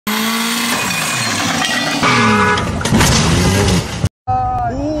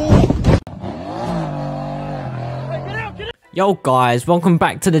Yo guys, welcome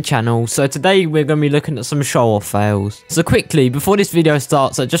back to the channel. So today we're going to be looking at some show off fails. So quickly, before this video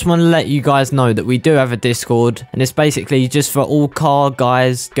starts, I just want to let you guys know that we do have a Discord, and it's basically just for all car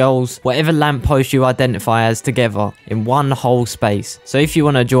guys, girls, whatever lamppost you identify as together in one whole space. So if you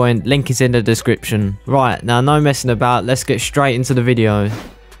want to join, link is in the description. Right, now no messing about, let's get straight into the video.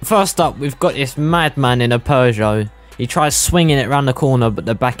 First up, we've got this madman in a Peugeot. He tries swinging it around the corner, but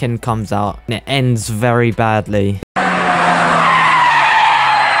the back end comes out and it ends very badly.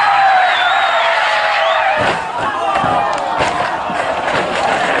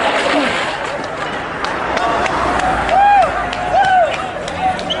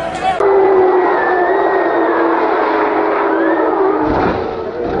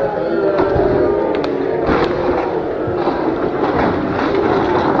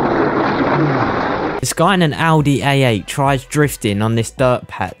 This guy in an Audi A8 tries drifting on this dirt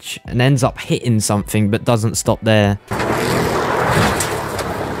patch and ends up hitting something but doesn't stop there.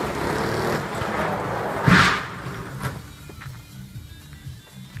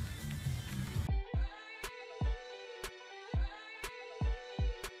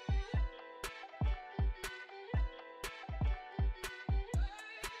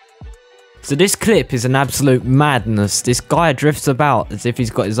 So this clip is an absolute madness. This guy drifts about as if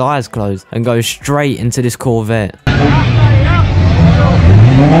he's got his eyes closed and goes straight into this Corvette.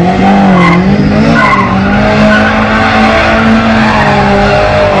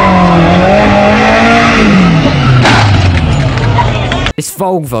 This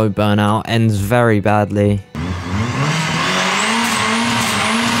Volvo burnout ends very badly.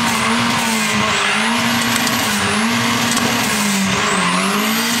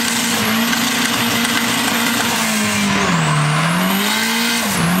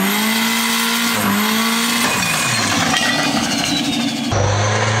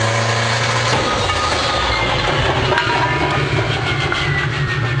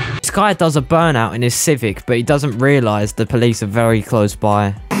 This guy does a burnout in his Civic, but he doesn't realise the police are very close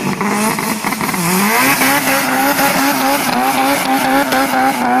by.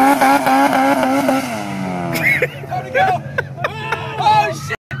 Oh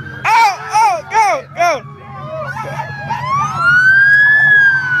shit! Oh, go!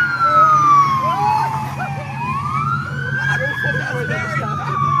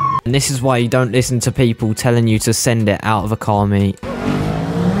 And this is why you don't listen to people telling you to send it out of a car meet.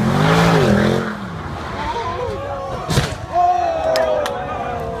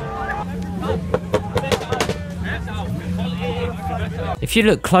 If you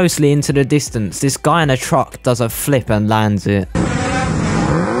look closely into the distance, this guy in a truck does a flip and lands it.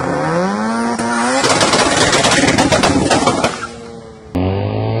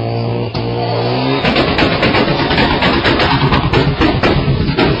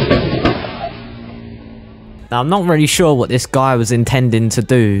 Now, I'm not really sure what this guy was intending to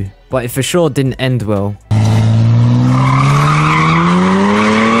do, but it for sure didn't end well.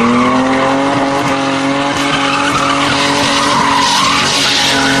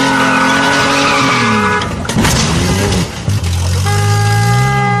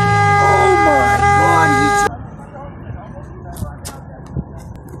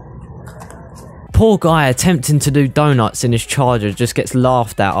 Poor guy attempting to do donuts in his Charger just gets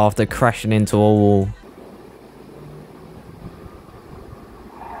laughed at after crashing into a wall.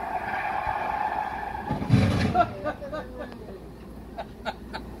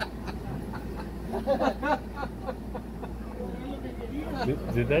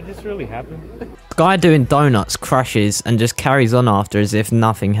 Did that just really happen? Guy doing donuts crashes and just carries on after as if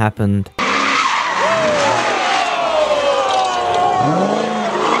nothing happened.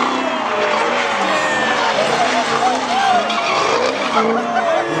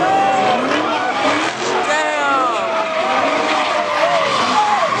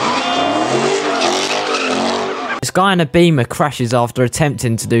 This guy in a Beamer crashes after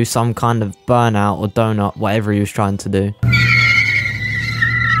attempting to do some kind of burnout or donut, whatever he was trying to do.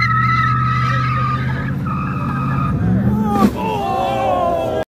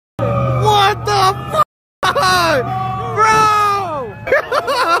 What the fuck, bro?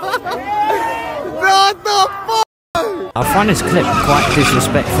 What the fuck? I find this clip quite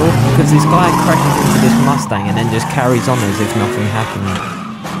disrespectful because this guy crashes into this Mustang and then just carries on as if nothing happened.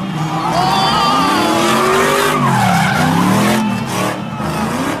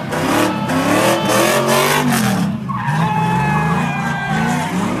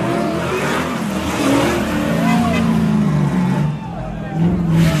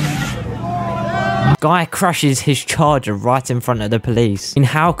 Guy crashes his Charger right in front of the police. I mean,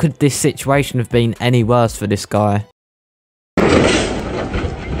 how could this situation have been any worse for this guy?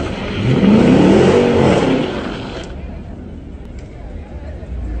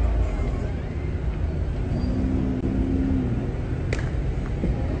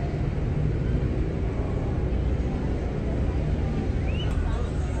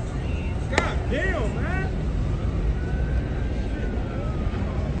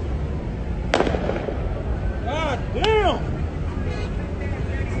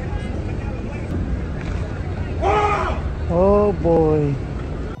 Oh boy.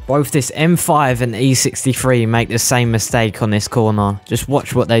 Both this M5 and E63 make the same mistake on this corner. Just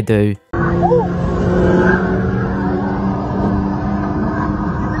watch what they do.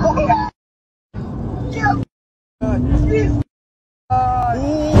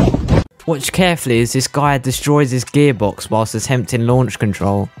 Watch carefully as this guy destroys his gearbox whilst attempting launch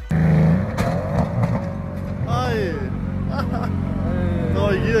control.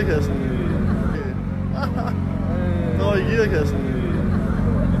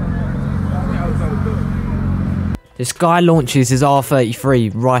 This guy launches his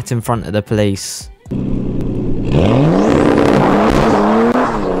R33 right in front of the police.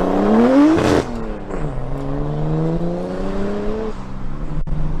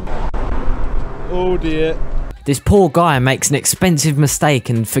 Oh dear. This poor guy makes an expensive mistake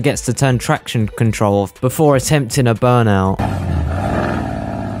and forgets to turn traction control off before attempting a burnout.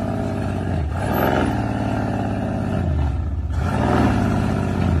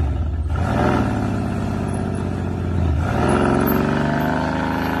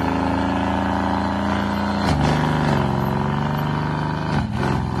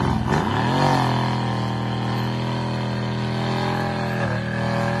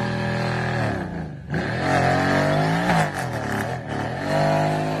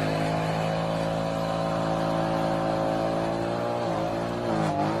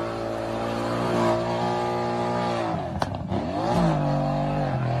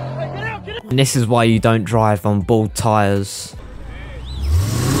 And this is why you don't drive on bald tyres.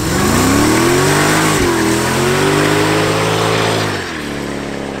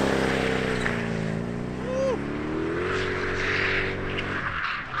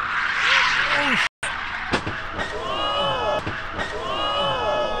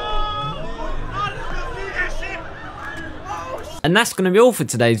 And that's going to be all for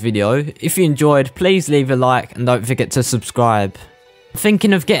today's video. If you enjoyed, please leave a like and don't forget to subscribe.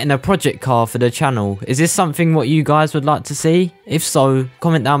 Thinking of getting a project car for the channel, is this something what you guys would like to see? If so,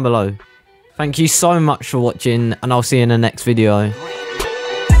 comment down below. Thank you so much for watching and I'll see you in the next video.